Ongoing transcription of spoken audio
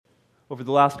Over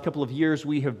the last couple of years,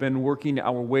 we have been working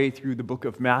our way through the book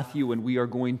of Matthew, and we are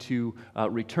going to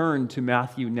return to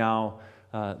Matthew now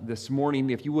this morning.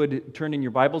 If you would turn in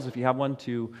your Bibles, if you have one,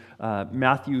 to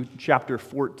Matthew chapter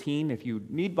 14. If you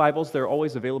need Bibles, they're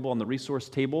always available on the resource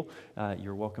table.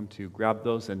 You're welcome to grab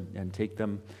those and take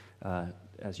them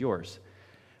as yours.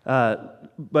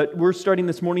 But we're starting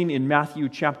this morning in Matthew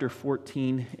chapter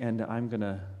 14, and I'm going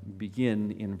to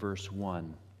begin in verse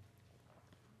 1.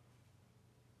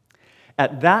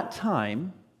 At that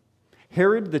time,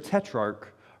 Herod the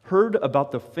Tetrarch heard about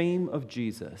the fame of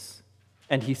Jesus,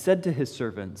 and he said to his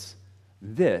servants,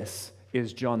 "This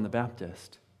is John the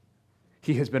Baptist.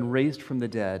 He has been raised from the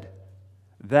dead.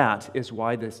 That is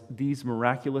why these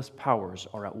miraculous powers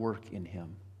are at work in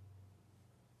him."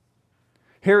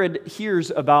 Herod hears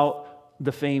about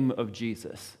the fame of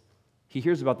Jesus. He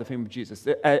hears about the fame of Jesus.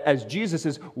 As Jesus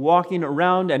is walking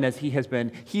around and as he has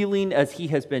been healing, as he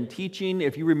has been teaching,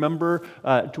 if you remember,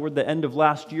 toward the end of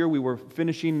last year, we were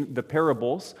finishing the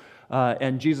parables.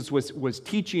 And Jesus was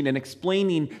teaching and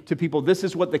explaining to people, this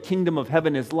is what the kingdom of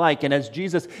heaven is like. And as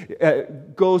Jesus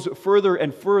goes further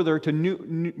and further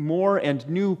to more and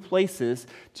new places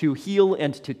to heal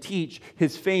and to teach,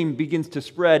 his fame begins to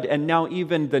spread. And now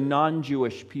even the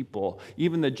non-Jewish people,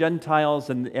 even the Gentiles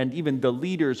and even the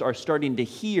leaders are starting to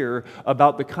hear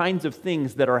about the kinds of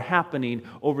things that are happening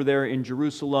over there in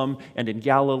Jerusalem and in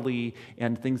Galilee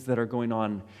and things that are going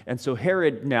on. And so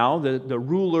Herod now, the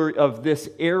ruler of this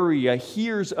area,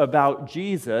 hears about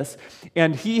Jesus,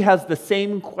 and he has the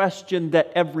same question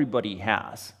that everybody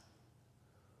has.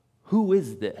 Who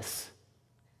is this?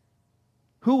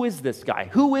 Who is this guy?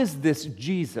 Who is this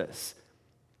Jesus?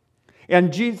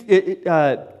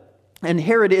 And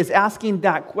Herod is asking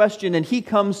that question, and he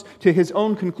comes to his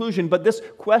own conclusion, but this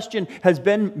question has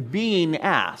been being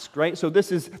asked, right? So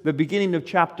this is the beginning of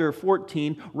chapter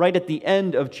 14. Right at the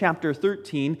end of chapter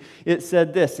 13, it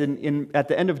said this. At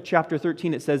the end of chapter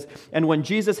 13, it says, "And when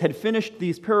Jesus had finished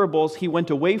these parables, he went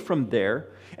away from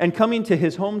there, and coming to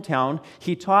his hometown,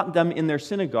 he taught them in their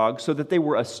synagogue, so that they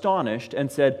were astonished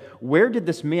and said, 'Where did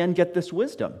this man get this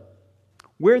wisdom?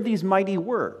 Where are these mighty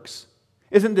works?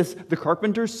 Isn't this the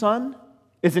carpenter's son?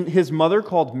 Isn't his mother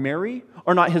called Mary?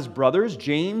 Are not his brothers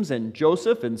James and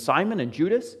Joseph and Simon and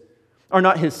Judas? Are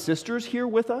not his sisters here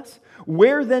with us?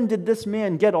 Where then did this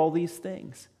man get all these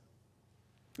things?'"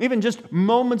 Even just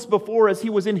moments before, as he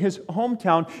was in his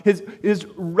hometown, his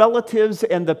relatives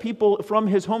and the people from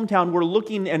his hometown were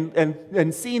looking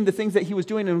and seeing the things that he was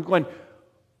doing and going,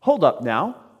 "Hold up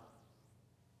now.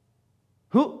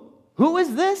 Who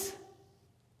is this?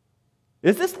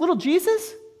 Is this little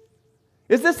Jesus?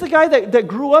 Is this the guy that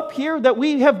grew up here that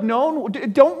we have known?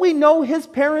 Don't we know his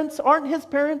parents? Aren't his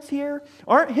parents here?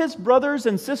 Aren't his brothers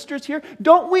and sisters here?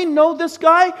 Don't we know this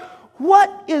guy?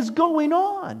 What is going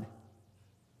on?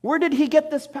 Where did he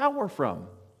get this power from?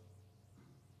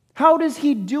 How is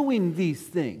he doing these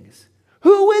things?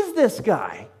 Who is this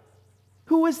guy?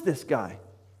 Who is this guy?"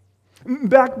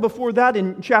 Back before that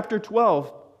in chapter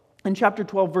 12,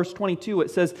 verse 22,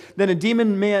 it says, "Then a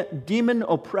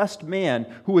demon-oppressed man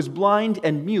who was blind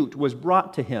and mute was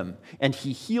brought to him, and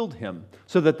he healed him,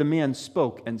 so that the man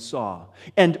spoke and saw.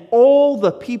 And all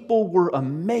the people were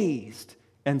amazed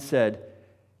and said,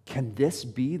 'Can this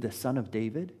be the son of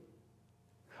David?'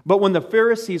 But when the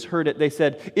Pharisees heard it, they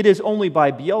said, 'It is only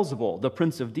by Beelzebul, the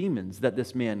prince of demons, that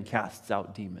this man casts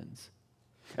out demons.'"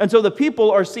 And so the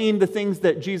people are seeing the things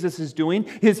that Jesus is doing,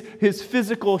 his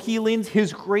physical healings,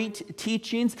 his great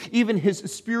teachings, even his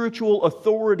spiritual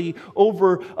authority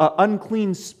over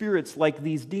unclean spirits like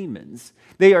these demons.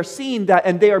 They are seeing that,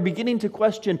 and they are beginning to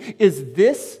question, is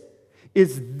this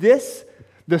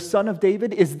the Son of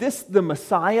David? Is this the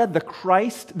Messiah, the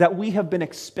Christ that we have been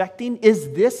expecting?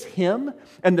 Is this him?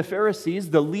 And the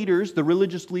Pharisees, the leaders, the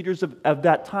religious leaders of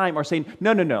that time are saying,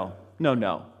 no.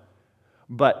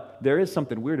 But there is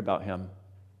something weird about him.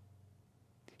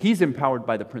 He's empowered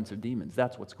by the prince of demons.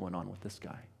 That's what's going on with this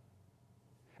guy.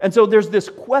 And so there's this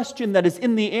question that is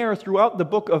in the air throughout the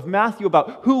book of Matthew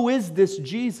about who is this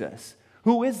Jesus?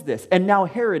 Who is this? And now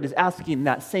Herod is asking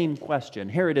that same question.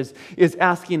 Herod is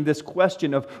asking this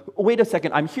question of, wait a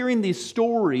second, I'm hearing these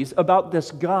stories about this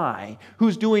guy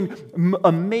who's doing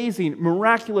amazing,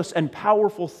 miraculous, and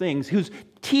powerful things, who's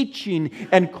teaching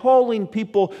and calling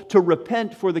people to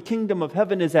repent, for the kingdom of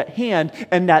heaven is at hand,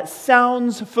 and that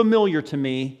sounds familiar to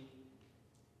me.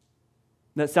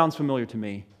 And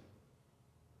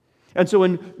so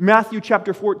in Matthew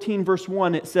chapter 14, verse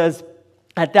 1, it says,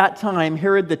 "At that time,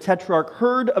 Herod the Tetrarch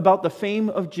heard about the fame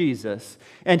of Jesus,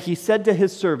 and he said to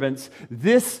his servants,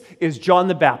 'This is John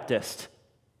the Baptist.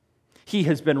 He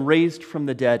has been raised from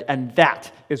the dead, and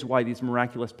that is why these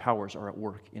miraculous powers are at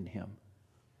work in him.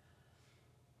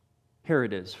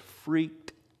 Herod is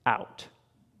freaked out.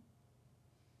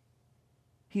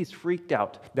 He's freaked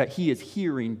out that he is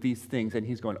hearing these things, and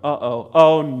he's going, uh-oh,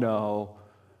 oh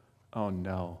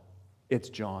no, it's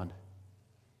John.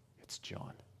 It's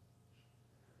John.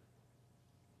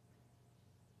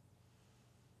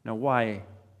 Now, why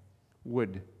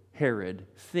would Herod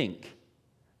think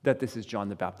that this is John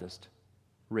the Baptist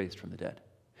raised from the dead?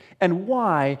 And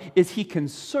why is he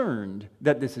concerned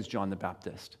that this is John the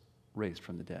Baptist raised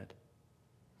from the dead?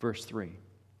 Verse 3.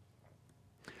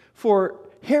 For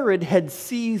Herod had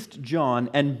seized John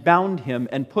and bound him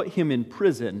and put him in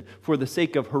prison for the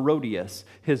sake of Herodias,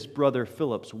 his brother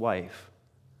Philip's wife,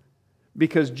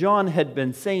 because John had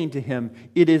been saying to him,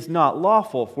 "It is not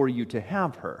lawful for you to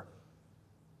have her."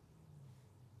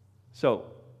 So,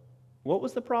 what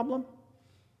was the problem?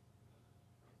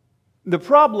 The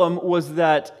problem was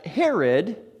that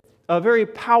Herod, a very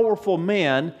powerful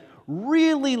man,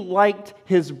 really liked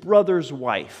his brother's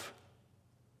wife.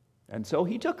 And so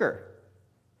he took her.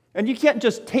 And you can't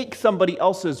just take somebody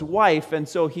else's wife, and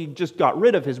so he just got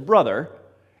rid of his brother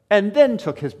and then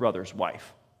took his brother's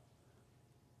wife.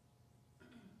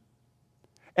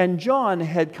 And John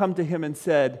had come to him and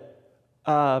said,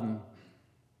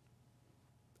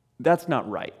 that's not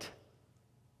right.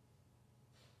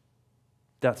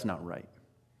 That's not right.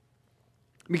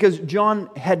 Because John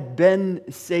had been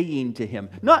saying to him,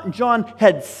 not John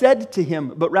had said to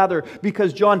him, but rather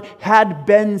because John had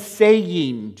been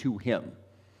saying to him,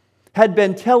 had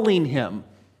been telling him,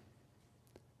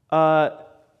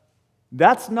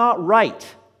 that's not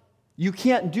right. You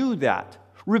can't do that.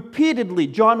 Repeatedly,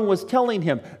 John was telling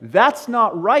him, that's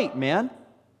not right, man.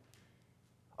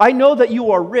 I know that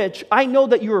you are rich. I know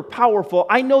that you are powerful.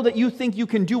 I know that you think you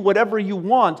can do whatever you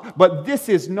want, but this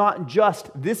is not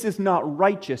just. This is not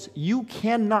righteous. You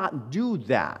cannot do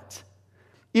that.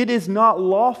 It is not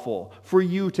lawful for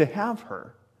you to have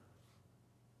her.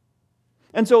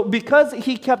 And so because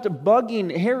he kept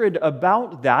bugging Herod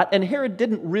about that, and Herod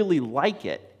didn't really like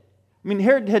it. I mean,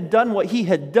 Herod had done what he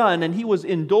had done, and he was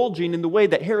indulging in the way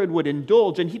that Herod would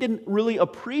indulge, and he didn't really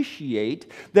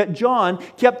appreciate that John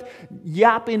kept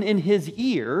yapping in his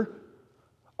ear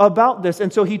about this.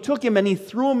 And so he took him and he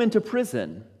threw him into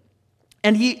prison.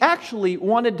 And he actually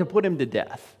wanted to put him to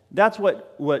death. That's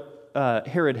what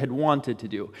Herod had wanted to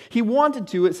do. He wanted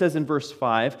to, it says in verse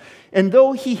 5, and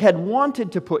though he had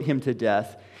wanted to put him to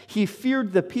death, he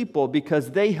feared the people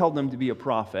because they held him to be a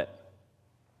prophet.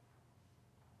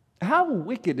 How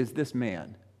wicked is this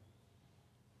man?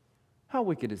 How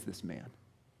wicked is this man?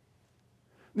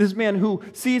 This man who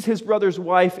sees his brother's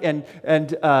wife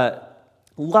and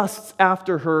lusts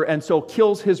after her, and so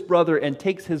kills his brother and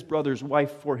takes his brother's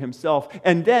wife for himself.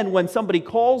 And then when somebody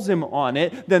calls him on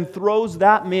it, then throws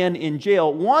that man in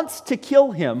jail, wants to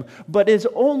kill him, but is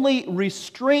only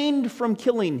restrained from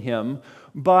killing him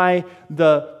by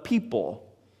the people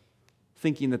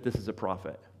thinking that this is a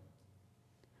prophet.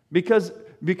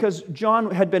 Because John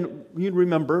had been, you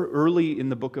remember, early in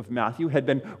the book of Matthew, had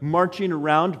been marching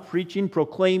around, preaching,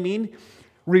 proclaiming,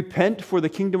 repent for the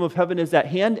kingdom of heaven is at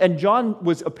hand. And John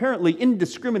was apparently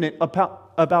indiscriminate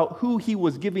about who he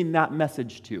was giving that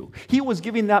message to. He was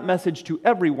giving that message to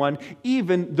everyone,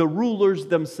 even the rulers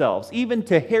themselves. Even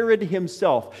to Herod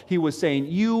himself, he was saying,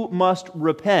 you must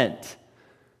repent.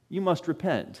 You must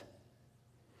repent.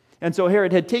 And so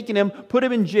Herod had taken him, put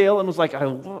him in jail, and was like, I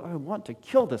want to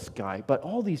kill this guy. But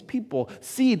all these people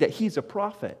see that he's a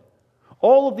prophet.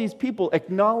 All of these people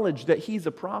acknowledge that he's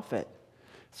a prophet.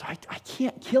 So I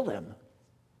can't kill him.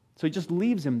 So he just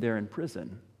leaves him there in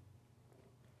prison.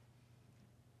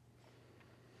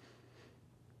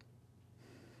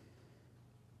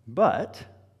 But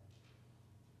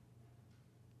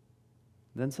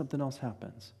then something else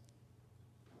happens.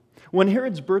 When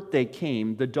Herod's birthday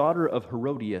came, the daughter of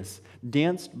Herodias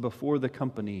danced before the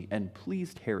company and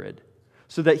pleased Herod,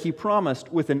 so that he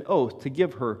promised with an oath to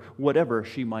give her whatever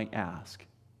she might ask.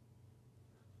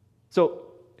 So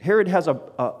Herod has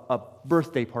a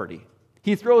birthday party.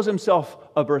 He throws himself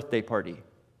a birthday party.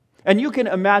 And you can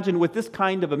imagine with this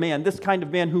kind of a man,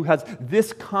 who has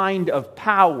this kind of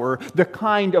power, the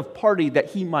kind of party that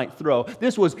he might throw.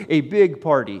 This was a big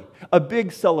party, a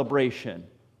big celebration.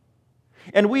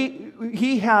 And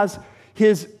he has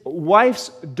his wife's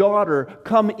daughter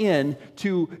come in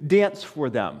to dance for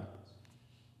them.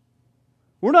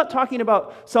 We're not talking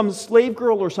about some slave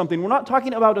girl or something. We're not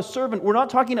talking about a servant. We're not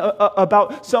talking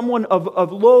about someone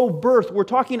of low birth. We're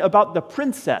talking about the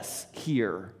princess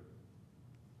here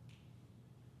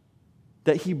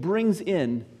that he brings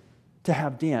in to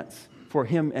have dance for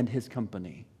him and his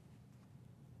company.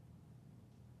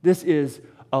 This is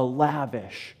a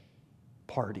lavish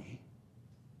party.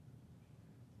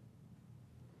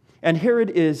 And Herod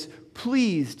is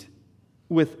pleased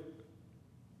with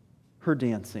her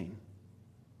dancing.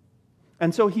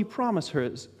 And so he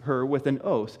promises her with an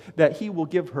oath that he will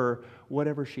give her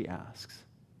whatever she asks.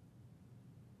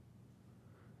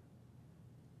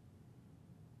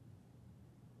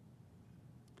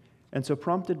 And so,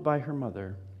 prompted by her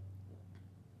mother,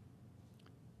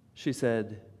 she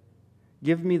said,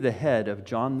 "Give me the head of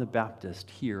John the Baptist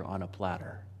here on a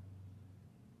platter."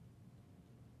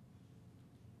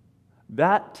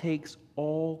 That takes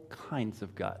all kinds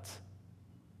of guts.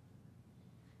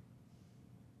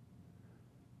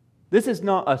 This is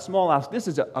not a small ask. This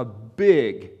is a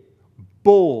big,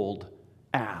 bold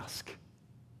ask.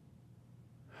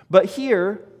 But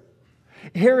here,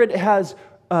 Herod has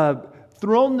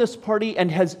thrown this party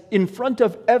and has, in front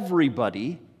of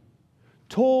everybody,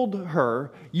 told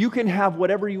her, "You can have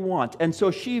whatever you want." And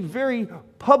so she very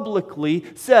publicly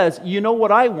says, "You know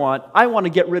what I want? I want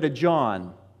to get rid of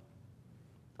John.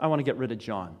 I want to get rid of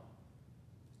John."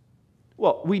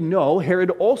 Well, we know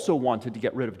Herod also wanted to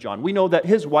get rid of John. We know that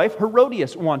his wife,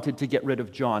 Herodias, wanted to get rid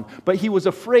of John, but he was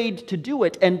afraid to do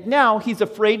it, and now he's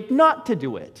afraid not to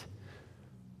do it.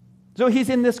 So he's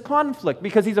in this conflict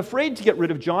because he's afraid to get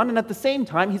rid of John, and at the same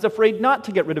time, he's afraid not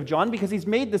to get rid of John because he's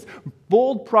made this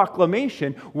bold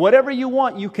proclamation, "Whatever you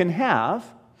want, you can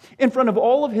have," in front of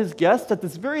all of his guests at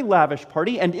this very lavish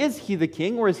party. And is he the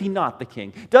king or is he not the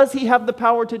king? Does he have the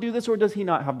power to do this or does he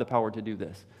not have the power to do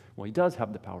this? Well, he does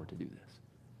have the power to do this.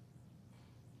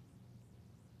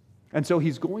 And so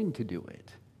he's going to do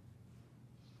it.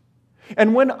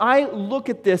 And when I look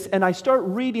at this and I start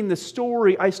reading the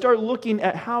story, I start looking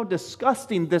at how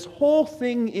disgusting this whole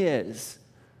thing is.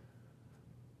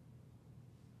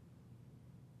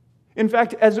 In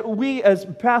fact, as we as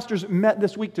pastors met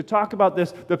this week to talk about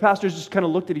this, the pastors just kind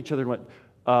of looked at each other and went,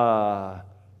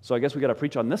 so I guess we got to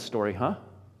preach on this story, huh?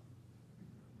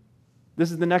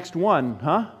 This is the next one,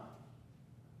 huh?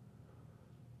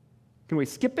 Can we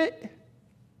skip it?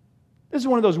 This is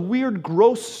one of those weird,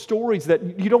 gross stories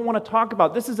that you don't want to talk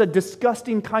about. This is a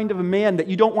disgusting kind of a man that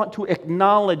you don't want to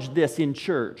acknowledge this in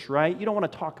church, right? You don't want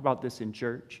to talk about this in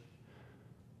church.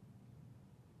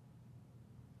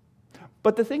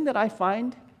 But the thing that I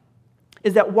find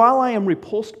is that while I am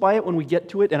repulsed by it when we get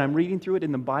to it and I'm reading through it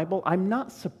in the Bible, I'm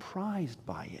not surprised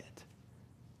by it.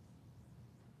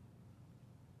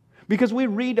 Because we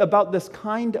read about this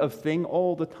kind of thing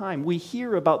all the time. We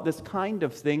hear about this kind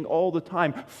of thing all the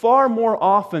time, far more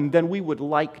often than we would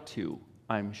like to,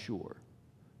 I'm sure.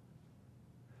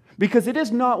 Because it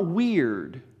is not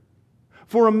weird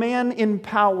for a man in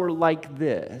power like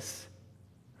this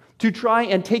to try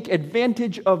and take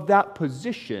advantage of that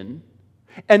position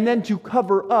and then to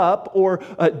cover up or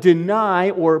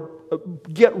deny or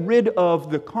get rid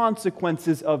of the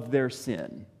consequences of their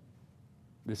sin.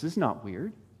 This is not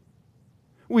weird.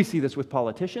 We see this with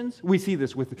politicians. We see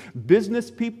this with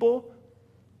business people.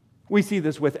 We see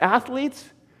this with athletes.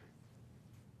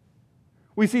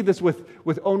 We see this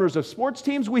with owners of sports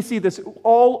teams. We see this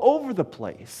all over the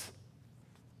place.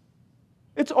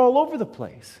 It's all over the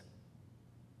place.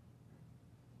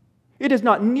 It is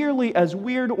not nearly as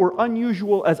weird or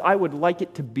unusual as I would like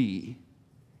it to be.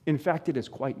 In fact, it is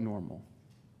quite normal.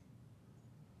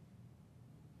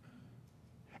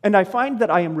 And I find that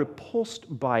I am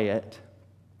repulsed by it.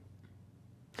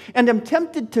 And am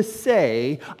tempted to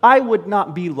say, I would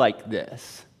not be like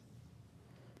this.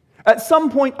 At some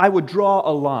point, I would draw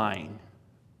a line.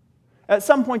 At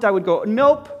some point, I would go,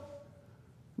 nope,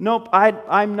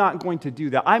 I'm not going to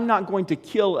do that. I'm not going to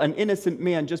kill an innocent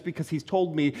man just because he's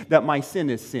told me that my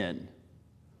sin is sin.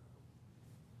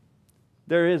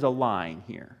 There is a line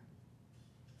here.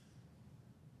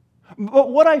 But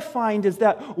what I find is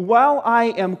that while I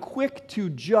am quick to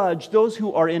judge those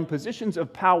who are in positions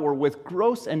of power with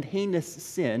gross and heinous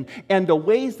sin and the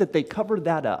ways that they cover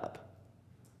that up,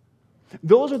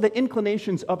 those are the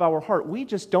inclinations of our heart. We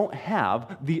just don't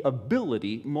have the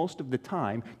ability most of the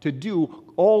time to do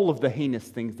all of the heinous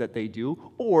things that they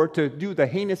do or to do the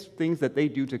heinous things that they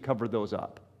do to cover those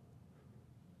up.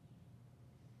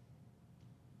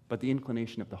 But the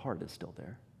inclination of the heart is still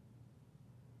there.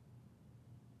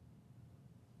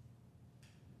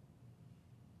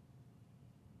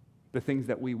 The things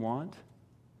that we want,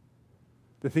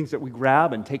 the things that we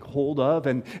grab and take hold of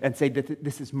and say that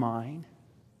this is mine,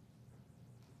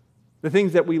 the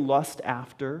things that we lust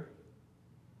after,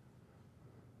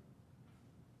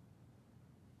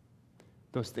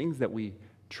 those things that we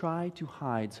try to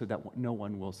hide so that no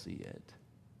one will see it.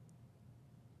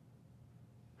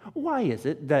 Why is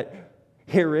it that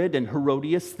Herod and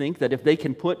Herodias think that if they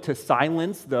can put to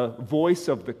silence the voice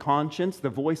of the conscience, the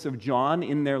voice of John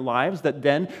in their lives, that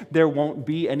then there won't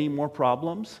be any more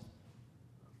problems?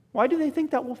 Why do they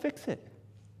think that will fix it?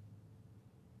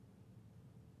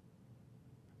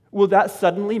 Will that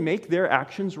suddenly make their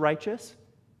actions righteous?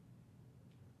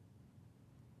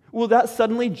 Will that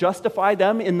suddenly justify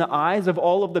them in the eyes of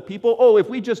all of the people? Oh, if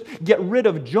we just get rid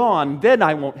of John, then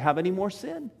I won't have any more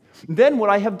sin. Then what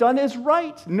I have done is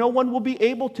right. No one will be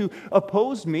able to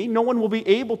oppose me. No one will be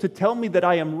able to tell me that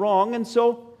I am wrong, and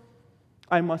so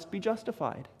I must be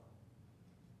justified.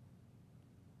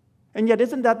 And yet,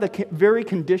 isn't that the very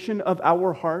condition of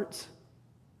our hearts?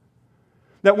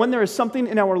 That when there is something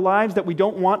in our lives that we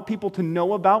don't want people to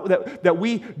know about, that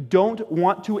we don't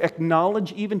want to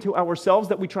acknowledge even to ourselves,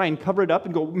 that we try and cover it up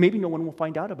and go, maybe no one will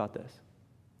find out about this.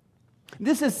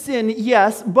 This is sin,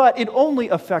 yes, but it only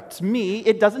affects me.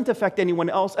 It doesn't affect anyone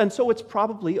else, and so it's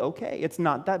probably okay. It's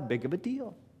not that big of a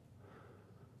deal.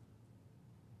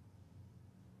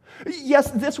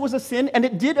 Yes, this was a sin, and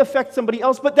it did affect somebody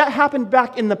else, but that happened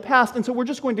back in the past, and so we're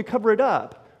just going to cover it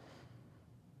up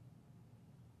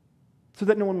so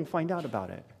that no one will find out about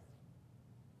it.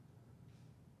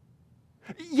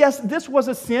 Yes, this was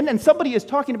a sin, and somebody is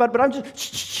talking about it, but I'm just,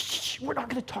 shh, we're not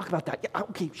going to talk about that. Yeah,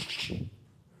 okay, shh.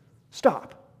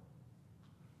 Stop.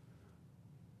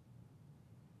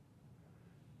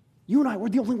 You and I, we're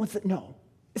the only ones that know.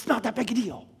 It's not that big a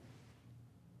deal.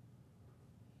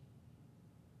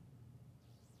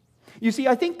 You see,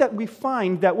 I think that we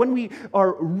find that when we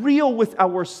are real with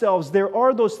ourselves, there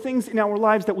are those things in our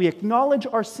lives that we acknowledge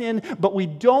are sin, but we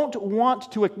don't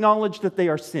want to acknowledge that they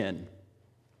are sin.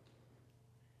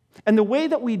 And the way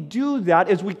that we do that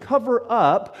is we cover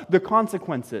up the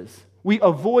consequences. We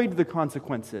avoid the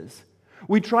consequences.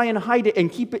 We try and hide it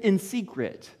and keep it in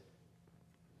secret.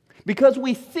 Because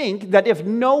we think that if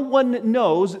no one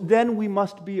knows, then we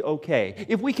must be okay.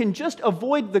 If we can just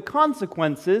avoid the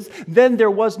consequences, then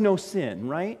there was no sin,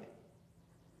 right?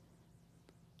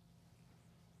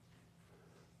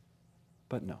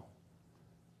 But no.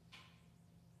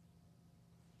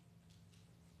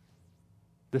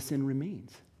 The sin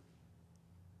remains.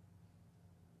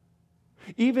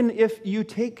 Even if you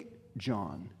take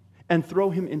John and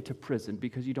throw him into prison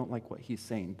because you don't like what he's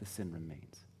saying, the sin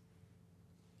remains.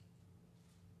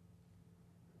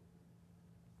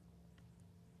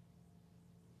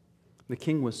 The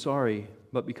king was sorry,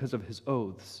 but because of his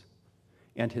oaths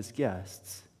and his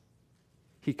guests,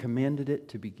 he commanded it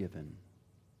to be given.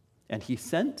 And he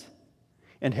sent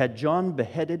and had John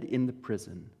beheaded in the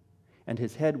prison, and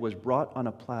his head was brought on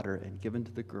a platter and given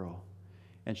to the girl,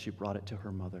 and she brought it to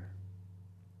her mother.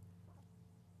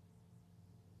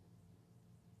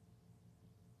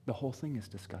 The whole thing is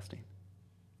disgusting.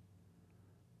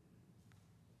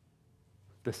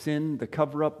 The sin, the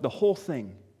cover-up, the whole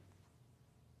thing.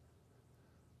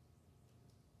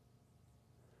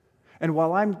 And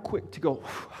while I'm quick to go,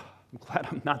 I'm glad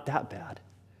I'm not that bad,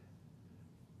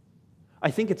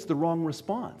 I think it's the wrong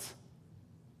response.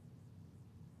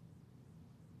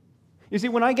 You see,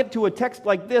 when I get to a text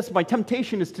like this, my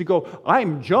temptation is to go,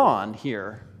 I'm John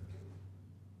here.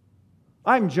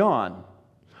 I'm John.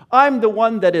 I'm the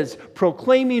one that is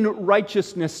proclaiming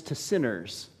righteousness to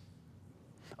sinners.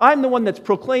 I'm the one that's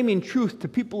proclaiming truth to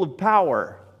people of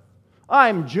power.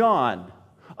 I'm John.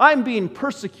 I'm being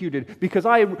persecuted because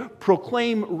I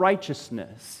proclaim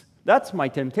righteousness. That's my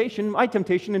temptation. My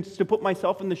temptation is to put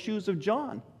myself in the shoes of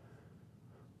John.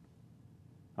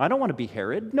 I don't want to be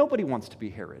Herod. Nobody wants to be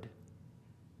Herod.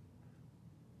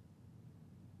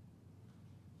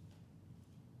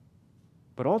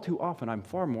 But all too often, I'm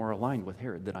far more aligned with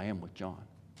Herod than I am with John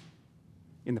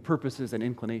in the purposes and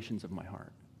inclinations of my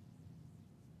heart.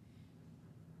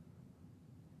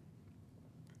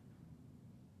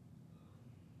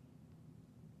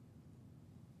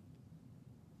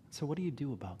 So what do you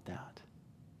do about that?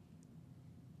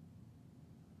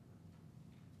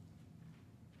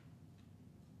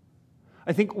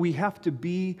 I think we have to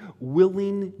be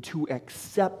willing to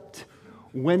accept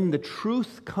when the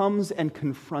truth comes and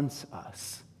confronts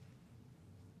us.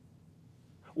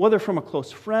 Whether from a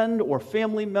close friend or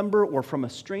family member or from a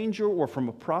stranger or from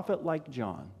a prophet like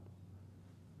John.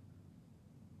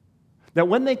 That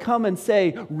when they come and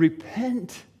say,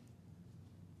 repent,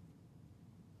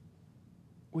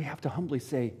 we have to humbly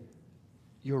say,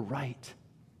 you're right.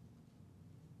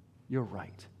 You're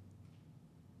right.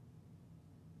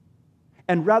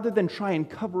 And rather than try and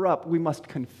cover up, we must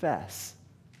confess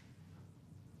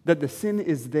that the sin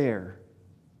is there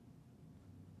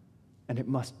and it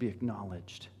must be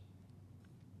acknowledged.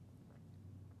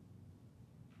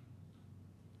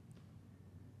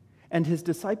 And his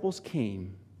disciples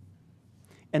came,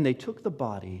 and they took the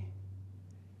body,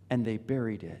 and they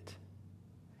buried it,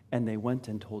 and they went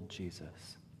and told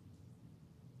Jesus.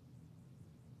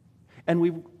 And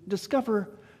we discover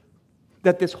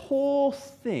that this whole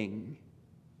thing,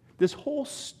 this whole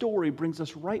story brings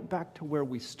us right back to where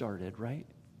we started, right?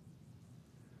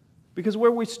 Because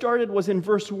where we started was in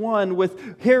verse 1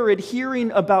 with Herod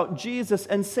hearing about Jesus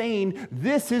and saying,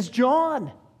 "This is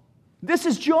John. This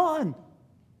is John."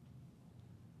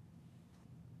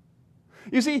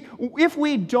 You see, if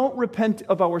we don't repent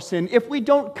of our sin, if we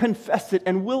don't confess it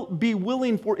and will be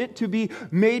willing for it to be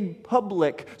made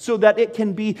public so that it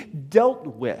can be dealt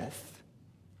with,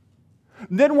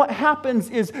 then what happens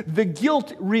is the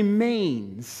guilt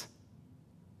remains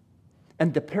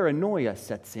and the paranoia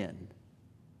sets in.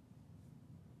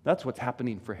 That's what's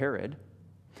happening for Herod.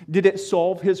 Did it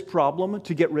solve his problem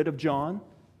to get rid of John?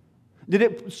 Did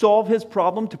it solve his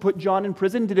problem to put John in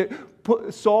prison? Did it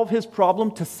solve his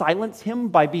problem to silence him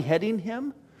by beheading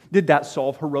him? Did that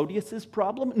solve Herodias'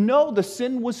 problem? No, the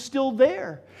sin was still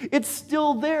there. It's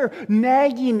still there,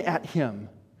 nagging at him.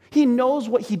 He knows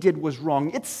what he did was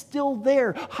wrong. It's still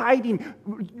there, hiding,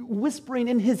 whispering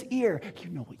in his ear, "Do you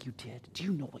know what you did? Do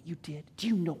you know what you did? Do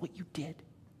you know what you did?"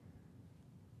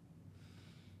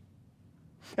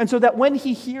 And so that when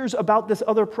he hears about this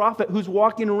other prophet who's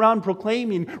walking around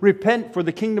proclaiming, "Repent, for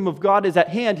the kingdom of God is at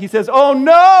hand," he says, "Oh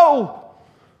no!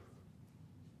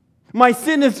 My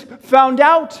sin is found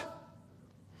out.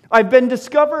 I've been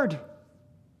discovered.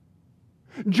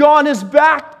 John is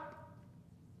back.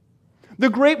 The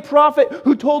great prophet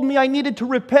who told me I needed to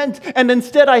repent, and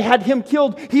instead I had him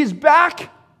killed. He's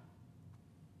back.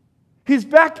 He's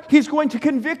back. He's going to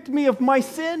convict me of my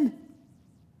sin.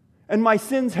 And my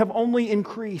sins have only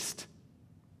increased."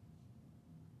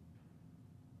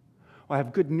 Well, I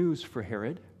have good news for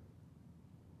Herod.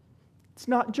 It's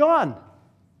not John.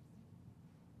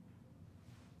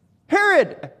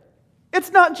 Herod,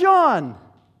 it's not John.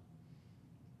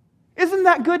 Isn't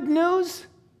that good news?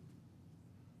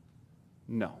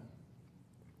 No.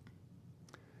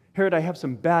 Herod, I have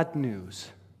some bad news.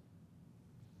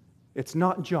 It's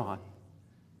not John.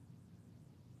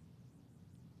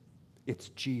 It's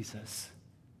Jesus.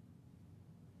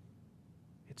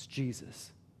 It's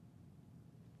Jesus.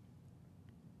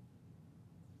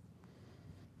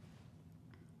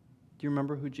 Do you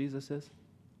remember who Jesus is?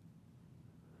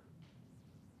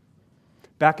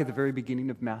 Back at the very beginning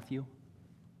of Matthew,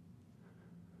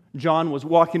 John was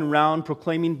walking around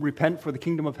proclaiming, "Repent, for the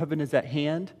kingdom of heaven is at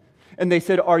hand." And they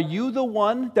said, "Are you the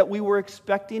one that we were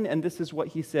expecting?" And this is what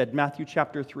he said, Matthew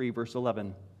chapter 3, verse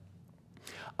 11.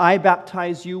 "I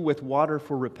baptize you with water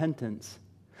for repentance,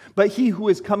 but he who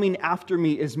is coming after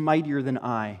me is mightier than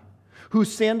I,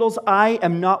 whose sandals I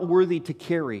am not worthy to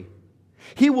carry.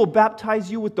 He will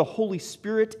baptize you with the Holy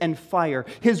Spirit and fire.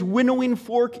 His winnowing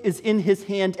fork is in his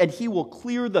hand, and he will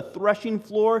clear the threshing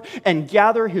floor and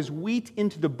gather his wheat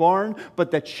into the barn, but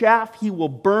the chaff he will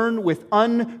burn with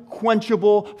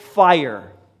unquenchable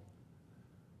fire."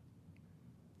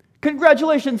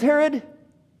 Congratulations, Herod.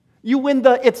 You win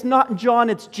the "It's not John,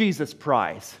 it's Jesus"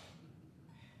 prize.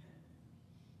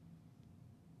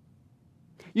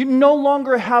 You no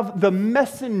longer have the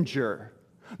messenger,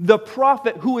 the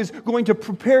prophet who is going to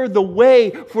prepare the way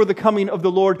for the coming of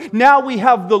the Lord. Now we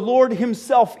have the Lord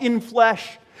himself in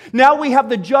flesh. Now we have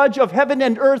the judge of heaven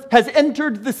and earth has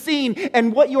entered the scene.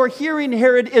 And what you're hearing,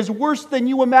 Herod, is worse than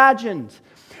you imagined.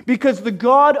 Because the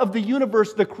God of the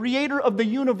universe, the creator of the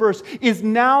universe, is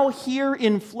now here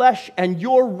in flesh, and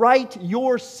you're right,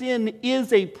 your sin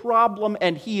is a problem,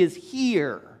 and he is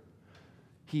here.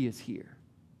 He is here.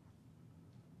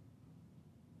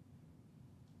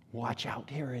 Watch out,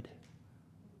 Herod.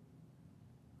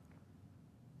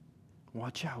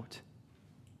 Watch out.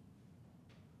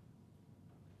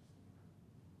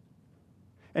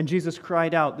 And Jesus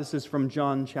cried out, this is from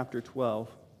John chapter 12.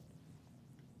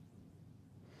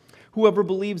 "Whoever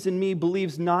believes in me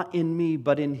believes not in me,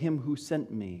 but in him who sent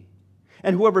me.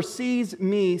 And whoever sees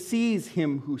me sees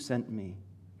him who sent me.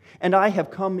 And I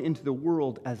have come into the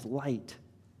world as light,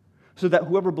 so that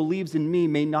whoever believes in me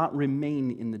may not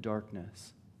remain in the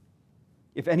darkness.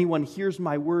 If anyone hears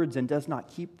my words and does not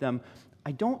keep them,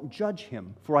 I don't judge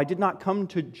him, for I did not come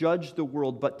to judge the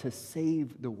world, but to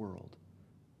save the world.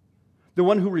 The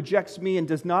one who rejects me and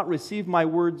does not receive my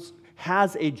words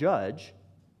has a judge.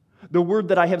 The word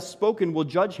that I have spoken will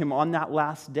judge him on that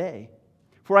last day.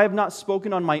 For I have not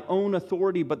spoken on my own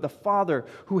authority, but the Father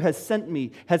who has sent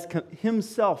me has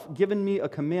himself given me a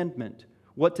commandment,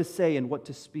 what to say and what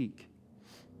to speak.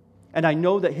 And I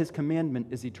know that his commandment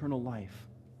is eternal life.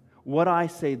 What I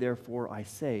say, therefore, I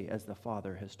say, as the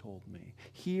Father has told me.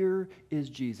 Here is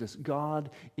Jesus,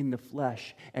 God in the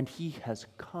flesh, and he has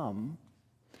come,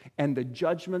 and the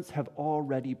judgments have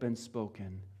already been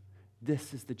spoken.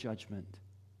 This is the judgment,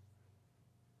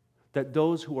 that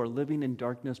those who are living in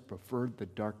darkness preferred the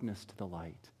darkness to the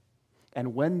light.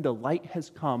 And when the light has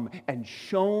come and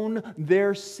shown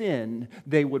their sin,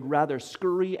 they would rather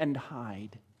scurry and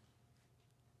hide.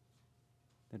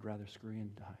 They'd rather scurry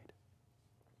and hide.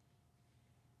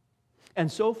 And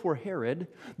so for Herod,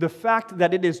 the fact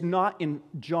that it is not in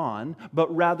John,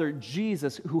 but rather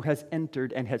Jesus who has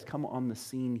entered and has come on the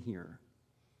scene here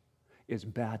is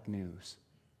bad news.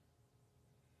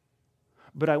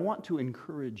 But I want to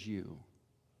encourage you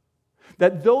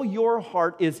that though your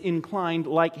heart is inclined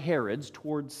like Herod's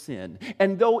towards sin,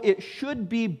 and though it should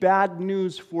be bad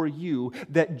news for you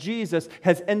that Jesus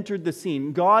has entered the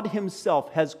scene, God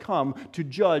himself has come to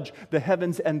judge the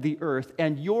heavens and the earth,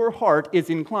 and your heart is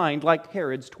inclined like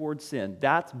Herod's towards sin.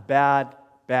 That's bad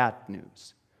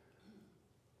news.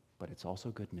 But it's also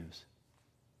good news.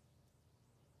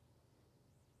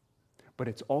 But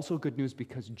it's also good news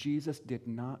because Jesus did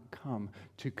not come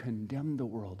to condemn the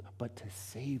world, but to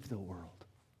save the world.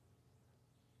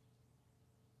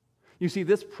 You see,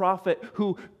 this prophet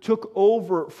who took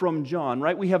over from John,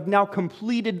 right? We have now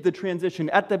completed the transition.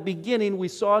 At the beginning, we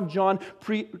saw John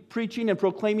preaching and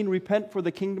proclaiming, "Repent, for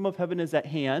the kingdom of heaven is at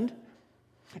hand."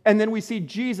 And then we see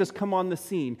Jesus come on the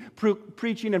scene,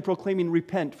 preaching and proclaiming,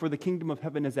 "Repent, for the kingdom of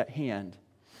heaven is at hand."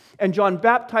 And John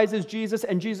baptizes Jesus,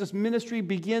 and Jesus' ministry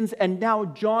begins, and now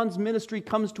John's ministry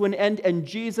comes to an end, and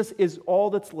Jesus is all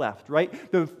that's left, right?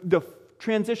 The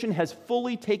transition has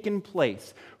fully taken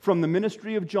place from the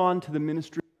ministry of John to the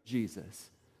ministry of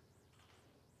Jesus.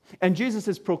 And Jesus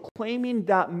is proclaiming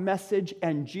that message,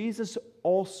 and Jesus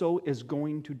also is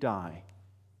going to die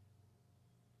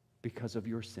because of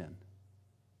your sin.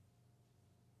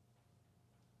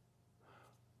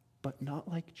 But not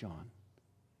like John.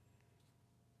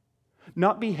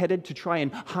 Not beheaded to try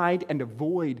and hide and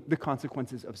avoid the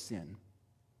consequences of sin.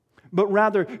 But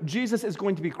rather, Jesus is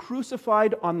going to be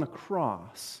crucified on the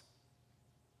cross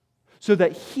so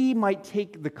that he might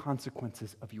take the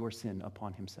consequences of your sin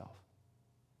upon himself.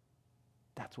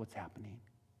 That's what's happening.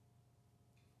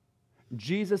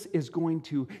 Jesus is going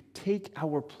to take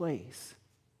our place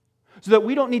so that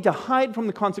we don't need to hide from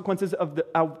the consequences of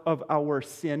our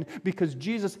sin, because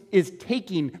Jesus is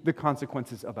taking the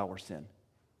consequences of our sin.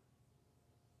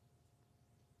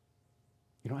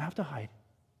 You don't have to hide.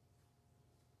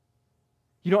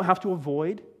 You don't have to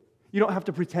avoid. You don't have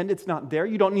to pretend it's not there.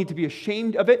 You don't need to be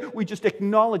ashamed of it. We just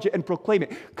acknowledge it and proclaim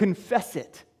it. Confess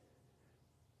it.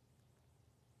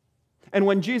 And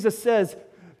when Jesus says,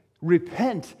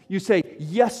 "Repent," you say,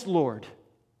 "Yes, Lord.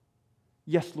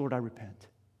 Yes, Lord, I repent.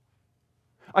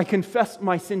 I confess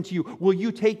my sin to you. Will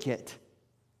you take it?"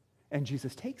 And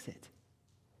Jesus takes it.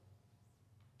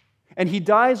 And he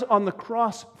dies on the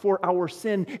cross for our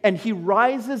sin, and he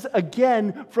rises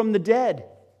again from the dead.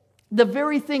 The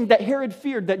very thing that Herod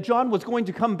feared, that John was going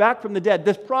to come back from the dead,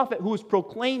 this prophet who was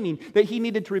proclaiming that he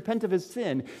needed to repent of his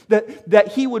sin,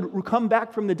 that he would come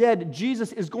back from the dead,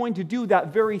 Jesus is going to do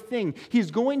that very thing. He's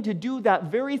going to do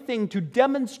that very thing to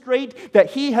demonstrate that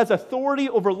he has authority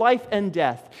over life and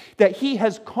death, that he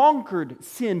has conquered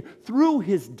sin through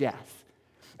his death,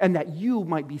 and that you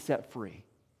might be set free.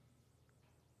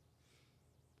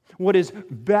 What is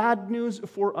bad news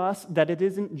for us, that it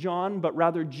isn't John, but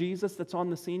rather Jesus that's on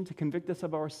the scene to convict us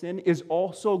of our sin, is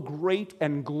also great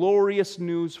and glorious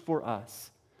news for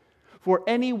us. For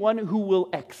anyone who will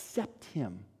accept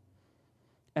him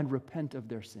and repent of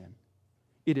their sin,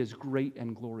 it is great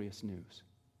and glorious news.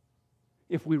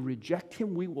 If we reject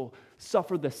him, we will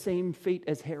suffer the same fate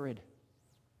as Herod.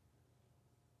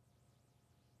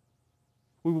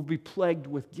 We will be plagued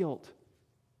with guilt.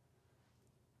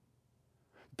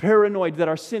 Paranoid that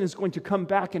our sin is going to come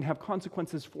back and have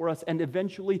consequences for us, and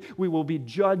eventually we will be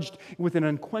judged with an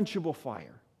unquenchable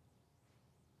fire.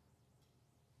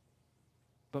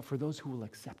 But for those who will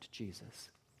accept Jesus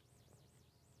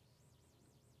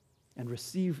and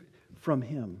receive from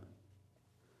him,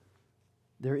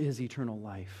 there is eternal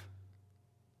life.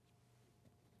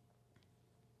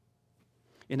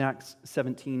 In Acts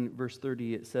 17, verse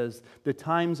 30, it says, the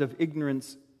times of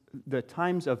ignorance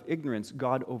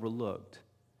God overlooked.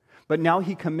 But now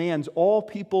he commands all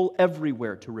people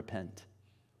everywhere to repent,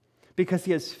 because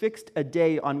he has fixed a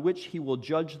day on which he will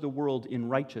judge the world in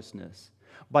righteousness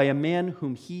by a man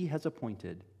whom he has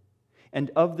appointed. And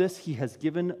of this he has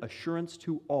given assurance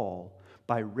to all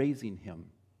by raising him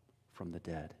from the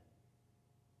dead.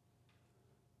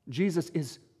 Jesus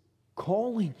is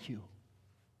calling you.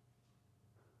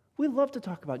 We love to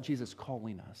talk about Jesus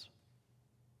calling us.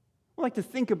 We like to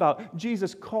think about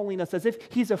Jesus calling us as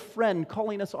if he's a friend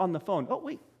calling us on the phone. Oh,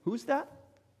 wait, who's that?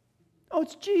 Oh,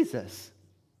 it's Jesus.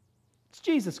 It's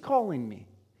Jesus calling me.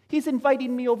 He's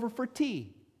inviting me over for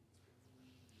tea.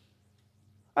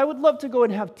 I would love to go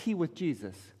and have tea with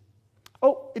Jesus.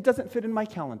 Oh, it doesn't fit in my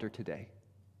calendar today.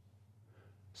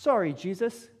 Sorry,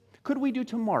 Jesus. Could we do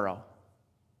tomorrow?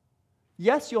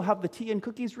 Yes, you'll have the tea and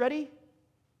cookies ready?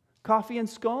 Coffee and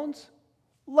scones?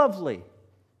 Lovely.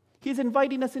 He's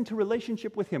inviting us into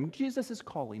relationship with him. Jesus is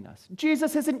calling us.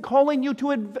 Jesus isn't calling you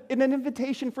to an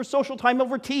invitation for social time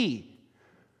over tea.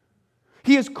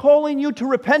 He is calling you to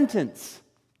repentance.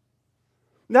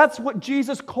 That's what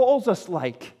Jesus calls us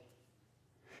like.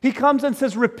 He comes and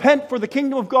says, repent, for the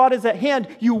kingdom of God is at hand.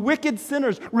 You wicked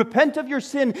sinners, repent of your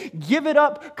sin, give it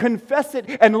up, confess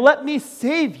it, and let me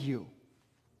save you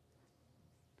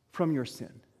from your sin.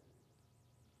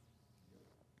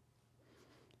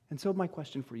 And so my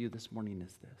question for you this morning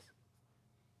is this.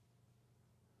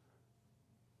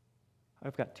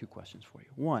 I've got two questions for you.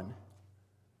 One,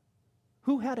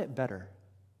 who had it better,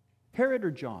 Herod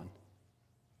or John?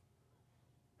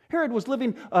 Herod was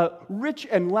living a rich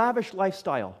and lavish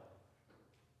lifestyle.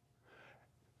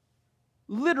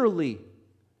 Literally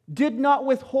did not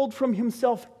withhold from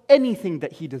himself anything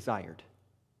that he desired.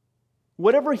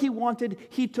 Whatever he wanted,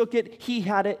 he took it, he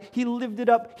had it, he lived it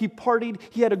up, he partied,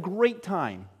 he had a great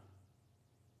time.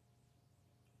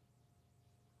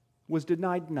 Was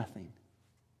denied nothing.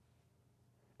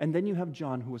 And then you have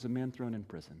John, who was a man thrown in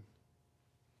prison.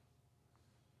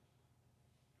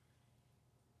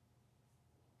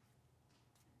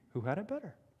 Who had it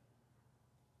better?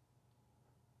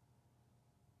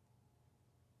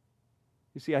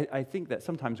 You see, I think that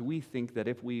sometimes we think that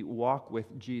if we walk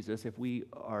with Jesus, if we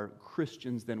are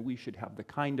Christians, then we should have the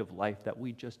kind of life that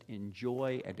we just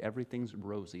enjoy and everything's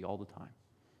rosy all the time.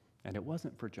 And it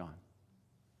wasn't for John.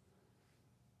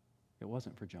 It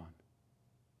wasn't for John.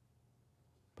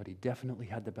 But he definitely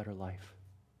had the better life.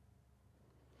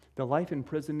 The life in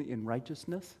prison in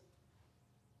righteousness,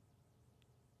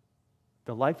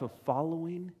 the life of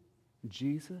following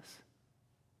Jesus,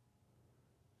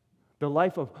 the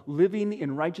life of living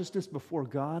in righteousness before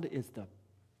God is the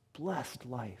blessed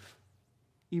life,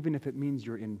 even if it means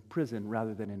you're in prison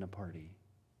rather than in a party.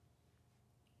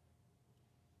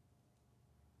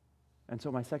 And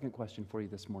so my second question for you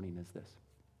this morning is this.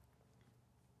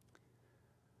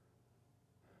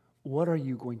 What are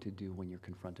you going to do when you're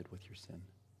confronted with your sin?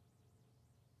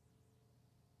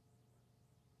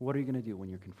 What are you going to do when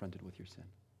you're confronted with your sin?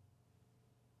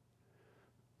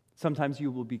 Sometimes you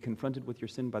will be confronted with your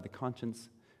sin by the conscience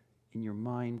in your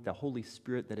mind, the Holy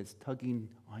Spirit that is tugging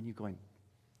on you going,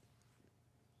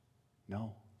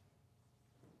 no,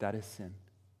 that is sin.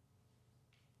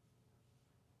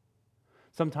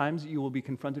 Sometimes you will be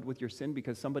confronted with your sin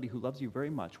because somebody who loves you very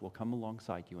much will come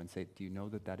alongside you and say, do you know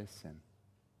that that is sin?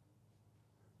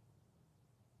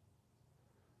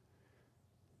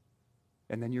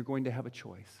 And then you're going to have a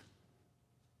choice.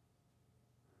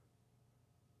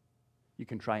 You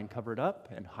can try and cover it up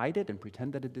and hide it and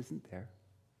pretend that it isn't there.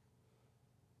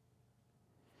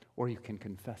 Or you can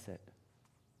confess it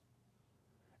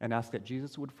and ask that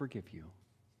Jesus would forgive you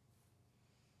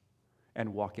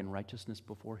and walk in righteousness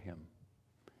before him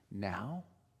now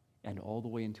and all the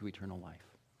way into eternal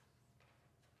life.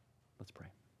 Let's pray.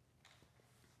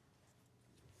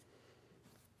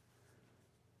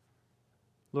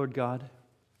 Lord God,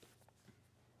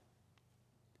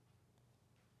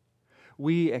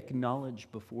 we acknowledge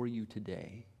before you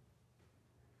today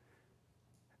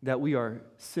that we are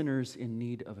sinners in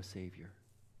need of a Savior.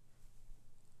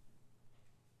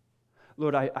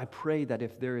 Lord, I pray that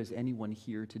if there is anyone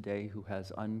here today who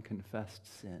has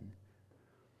unconfessed sin,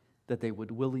 that they would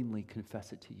willingly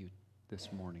confess it to you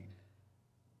this morning.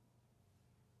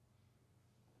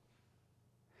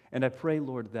 And I pray,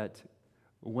 Lord, that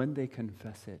when they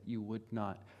confess it, you would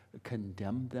not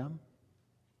condemn them,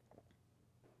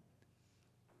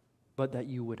 but that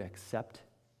you would accept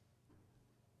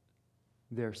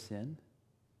their sin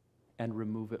and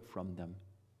remove it from them,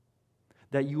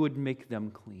 that you would make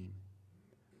them clean.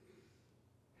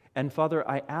 And Father,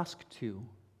 I ask too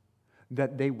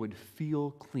that they would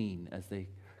feel clean as they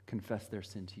confess their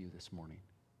sin to you this morning.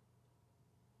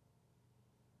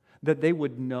 That they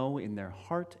would know in their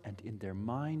heart and in their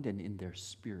mind and in their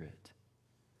spirit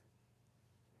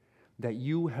that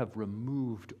you have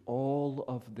removed all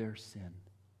of their sin.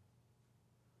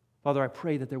 Father, I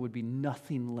pray that there would be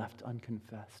nothing left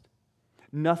unconfessed,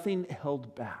 nothing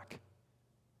held back,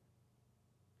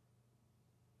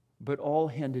 but all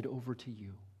handed over to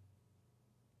you.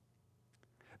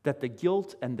 that the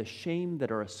guilt and the shame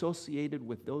that are associated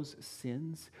with those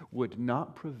sins would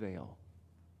not prevail,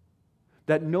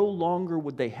 that no longer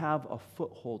would they have a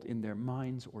foothold in their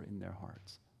minds or in their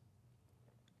hearts,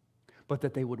 but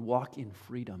that they would walk in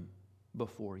freedom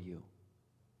before you,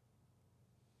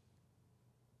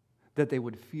 that they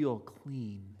would feel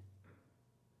clean.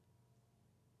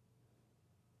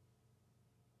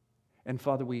 And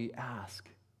Father, we ask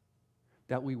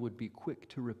that we would be quick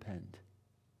to repent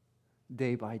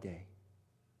day by day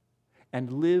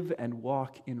and live and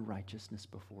walk in righteousness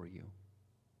before you.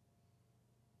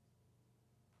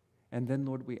 And then,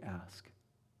 Lord, we ask,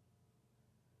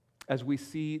 as we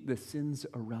see the sins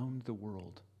around the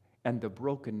world and the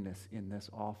brokenness in this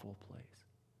awful place,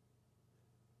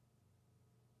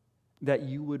 that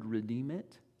you would redeem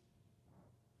it,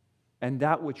 and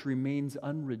that which remains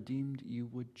unredeemed you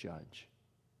would judge,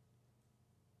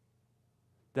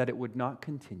 that it would not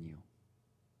continue,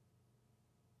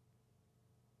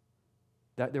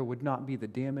 that there would not be the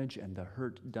damage and the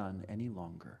hurt done any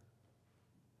longer,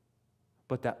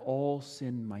 but that all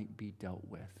sin might be dealt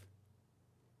with.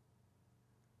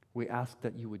 We ask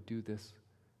that you would do this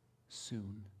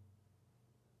soon.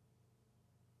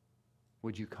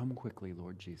 Would you come quickly,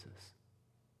 Lord Jesus?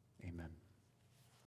 Amen.